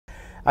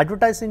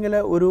അഡ്വർടൈസിങ്ങിൽ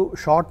ഒരു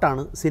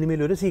ഷോട്ടാണ്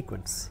സിനിമയിൽ ഒരു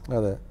സീക്വൻസ്.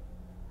 അതെ.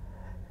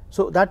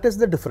 So that is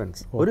the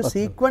difference. ഒരു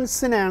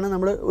സീക്വൻസിനെയാണ്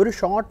നമ്മൾ ഒരു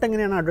ഷോട്ട്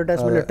എങ്ങനെയാണ്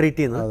അഡ്വർടൈസ്മെൻറ്റിൽ ട്രീറ്റ്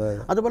ചെയ്യുന്നത്,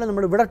 അതുപോലെ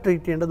നമ്മൾ ഇവിടെ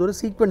ട്രീറ്റ് ചെയ്യേണ്ടത് ഒരു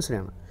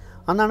സീക്വൻസിനെയാണ്.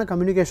 അന്നാണ്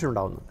കമ്മ്യൂണിക്കേഷൻ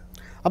ഉണ്ടാകുന്നത്.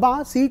 അപ്പോൾ ആ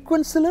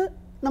സീക്വൻസിൽ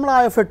നമ്മൾ ആ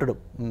എഫേർട്ട് ഇടും.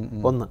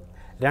 ഒന്ന്.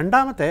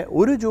 രണ്ടാമത്തെ,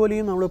 ഒരു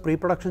ജോലിയും നമ്മൾ പ്രീ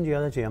പ്രൊഡക്ഷൻ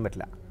ചെയ്യാതെ ചെയ്യാൻ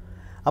പറ്റില്ല.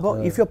 അപ്പോൾ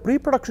if your pre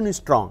production is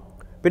strong,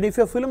 പിന്നെ ഇഫ്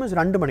യുവർ ഫിലിം ഈസ്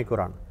 2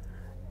 മണിക്കൂറാണ്,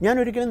 ഞാൻ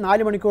ഒരിക്കലും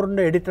 4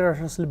 മണിക്കൂറിൻ്റെ എഡിറ്റർ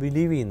റഷസിൽ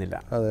ബിലീവ് ചെയ്യുന്നില്ല.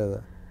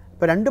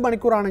 ഇപ്പോൾ 2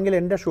 മണിക്കൂറാണെങ്കിൽ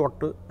എൻ്റെ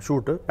ഷൂട്ട്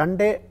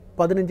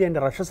 2:15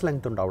 എൻ്റെ റഷസ്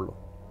ലെങ്ത് ഉണ്ടാവുള്ളൂ.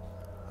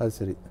 അത്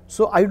ശരി.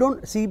 So I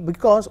don't see,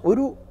 because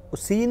ഒരു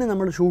സീന്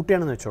നമ്മൾ ഷൂട്ട്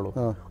ചെയ്യണമെന്ന് വെച്ചോളൂ,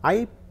 I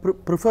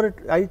prefer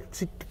it, I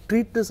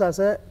treat this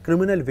as A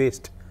criminal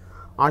waste.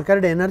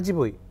 ആൾക്കാരുടെ എനർജി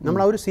പോയി.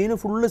 നമ്മൾ ആ ഒരു സീന്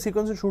ഫുള്ള്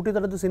സീക്വൻസ് ഷൂട്ട്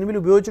ചെയ്തെടുത്ത് സിനിമയിൽ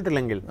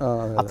ഉപയോഗിച്ചിട്ടില്ലെങ്കിൽ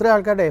അത്രയും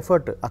ആൾക്കാരുടെ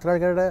എഫേർട്ട്, അത്രയും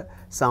ആൾക്കാരുടെ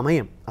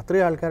സമയം,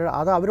 അത്രയും ആൾക്കാരുടെ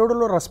അത്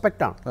അവരോടുള്ള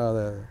റെസ്പെക്റ്റാണ്.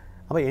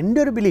 അപ്പോൾ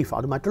എൻ്റെ ഒരു ബിലീഫ്,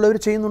 അത് മറ്റുള്ളവർ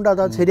ചെയ്യുന്നുണ്ട്,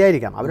 അത്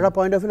ശരിയായിരിക്കാം, അവരുടെ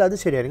പോയിന്റ് ഓഫ് വ്യൂ അത്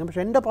ശരിയായിരിക്കും.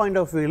 പക്ഷേ എൻ്റെ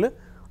പോയിന്റ് ഓഫ് വ്യൂവിൽ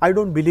I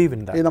don't believe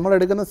in that. നമ്മൾ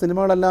എടുക്കുന്ന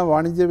സിനിമകളെല്ലാം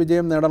വാണിജ്യ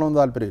വിജയം നേടണമെന്ന്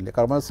താല്പര്യമില്ല,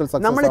 കമേഴ്ഷ്യൽ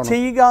സക്സസ് നമ്മൾ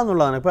ചെയ്യുക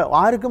എന്നുള്ളതാണ്. ഇപ്പോൾ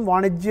ആർക്കും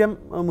വാണിജ്യം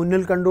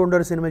മുന്നിൽ കണ്ടുകൊണ്ട്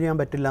ഒരു സിനിമ ചെയ്യാൻ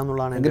പറ്റില്ല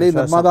എന്നുള്ളതാണ്.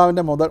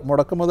 നിർമ്മാതാവിൻ്റെ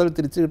മുടക്ക് മുതൽ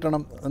തിരിച്ചു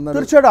കിട്ടണം എന്ന്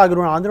തീർച്ചയായിട്ടും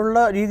ആഗ്രഹമാണ്.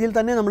 അതിനുള്ള രീതിയിൽ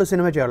തന്നെ നമ്മൾ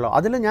സിനിമ ചെയ്യാറുള്ളൂ.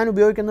 അതിൽ ഞാൻ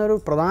ഉപയോഗിക്കുന്ന ഒരു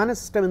പ്രധാന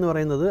സിസ്റ്റം എന്ന്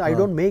പറയുന്നത്, I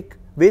don't make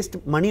waste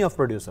money of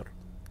producer.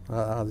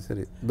 അത്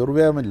ശരി.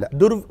 ദുർവ്യാപമില്ല.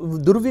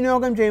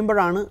 ദുർവിനിയോഗം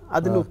ചെയ്യുമ്പോഴാണ്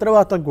അതിൻ്റെ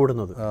ഉത്തരവാദിത്വം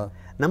കൂടുന്നത്.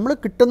 നമ്മൾ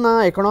കിട്ടുന്ന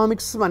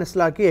എക്കണോമിക്സ്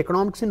മനസ്സിലാക്കി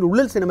എക്കണോമിക്സിൻ്റെ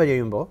ഉള്ളിൽ സിനിമ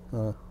ചെയ്യുമ്പോൾ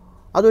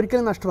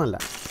അതൊരിക്കലും നഷ്ടമല്ല.